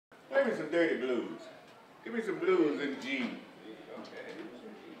me some dirty blues. Give me some blues in G.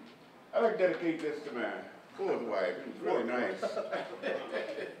 I'd like to dedicate this to my fourth wife. It was really nice.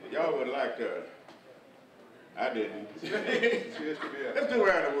 Y'all would like to. I didn't. Let's do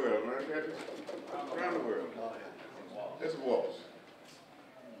around the world, man. Around the world. Let's waltz.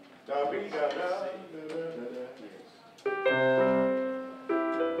 Da-be-da-da-da-da-da.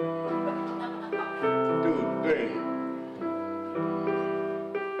 Dude, three.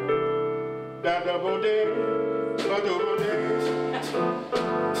 Da-da-bo-day, ba-do-bo-day.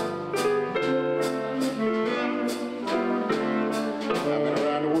 I've been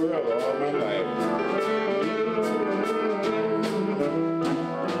around the world all my life.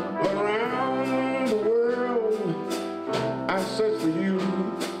 Around the world, I search for you.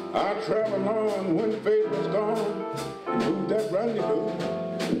 I travel on when faith was gone. Move that rendezvous.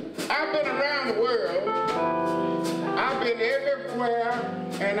 I've been around the world. I've been everywhere,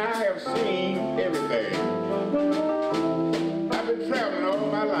 and I have seen everything. I've been traveling all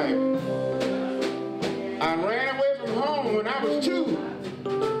my life. I ran away from home when I was 2.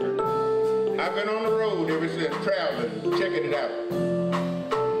 I've been on the road ever since, traveling, checking it out.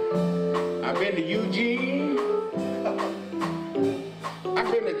 I've been to Eugene. I've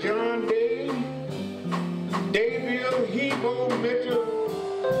been to John Day, Dayville, Hebo, Mitchell,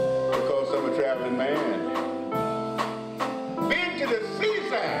 because I'm a traveling man. Been to the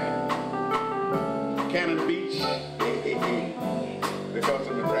seaside, Cannon Beach, because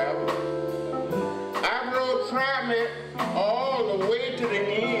I'm a traveler. I rode Tri-Met all the way to the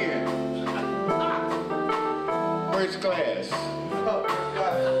end, first class,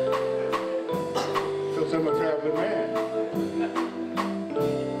 because I'm a traveling man.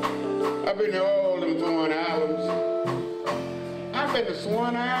 I've been to all them Swan Islands. I've been to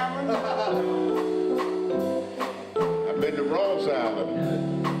Swan Island. I've been to Ross Island.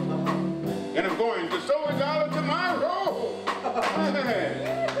 And I'm going to Solis Island tomorrow.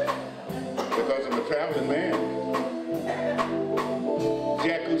 Because I'm a traveling man.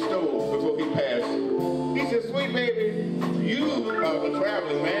 Jack Cousteau, before he passed, he said, sweet baby, you are a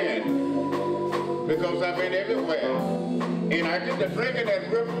traveling man. Because I've been everywhere. And I get to drink in that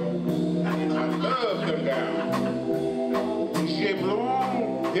river, and my love come down. J'ai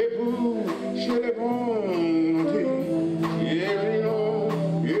blond, et vous, j'ai les bons, et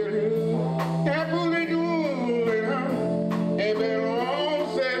vous les doux, et bien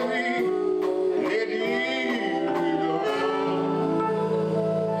c'est lui, les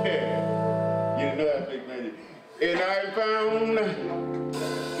you know I speak Spanish. And I found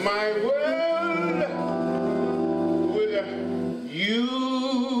my world with you.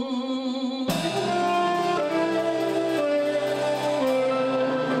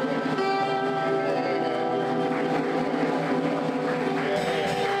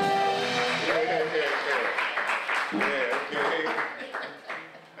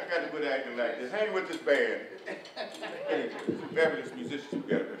 Like this. Hang with this band. Fabulous musicians we got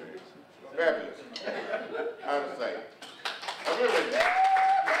here. Fabulous. Out of sight. I really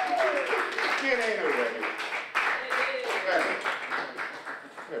kid ain't over there. Fabulous.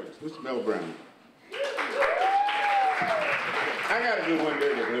 Fabulous. Mr. Mel Brown. I gotta do one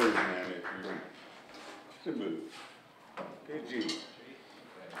dirty blues, man. It's a blues. Okay, G.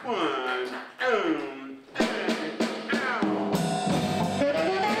 1, 2,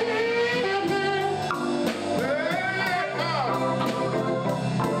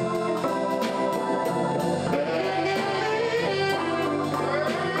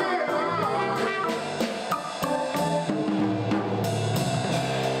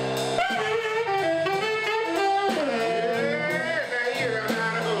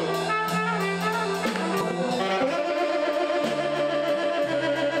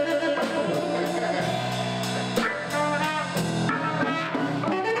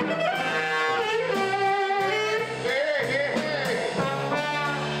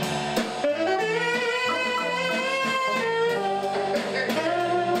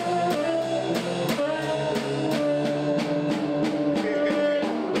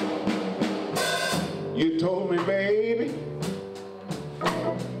 you told me, baby,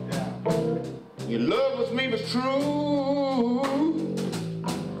 your love with me was true,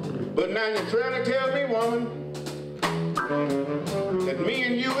 but now you're trying to tell me, woman, that me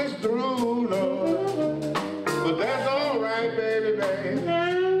and you is through, Lord. But that's all right, baby, baby.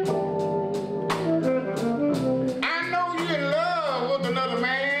 I know you're in love with another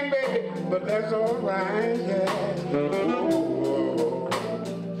man, baby, but that's all right, yeah.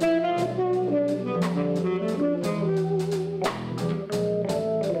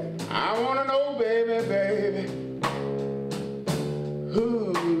 I wanna know, baby,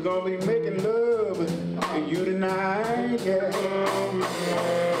 who's gonna be making love to you tonight, yeah.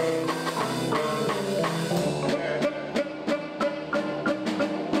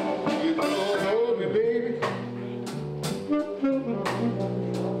 You told me, baby,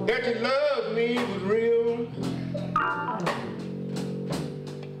 that you loved me was real.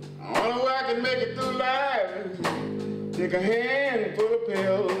 Only way I can make it through life is take a handful of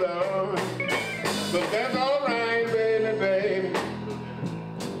pills, but that's all right, baby, baby.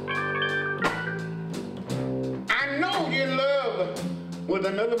 I know you're in love with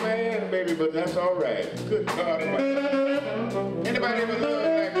another man, baby, but that's all right. Good God. Anybody ever love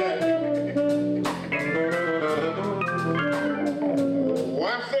like that? Oh,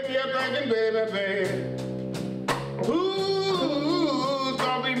 I'm sitting here thinking, baby, baby,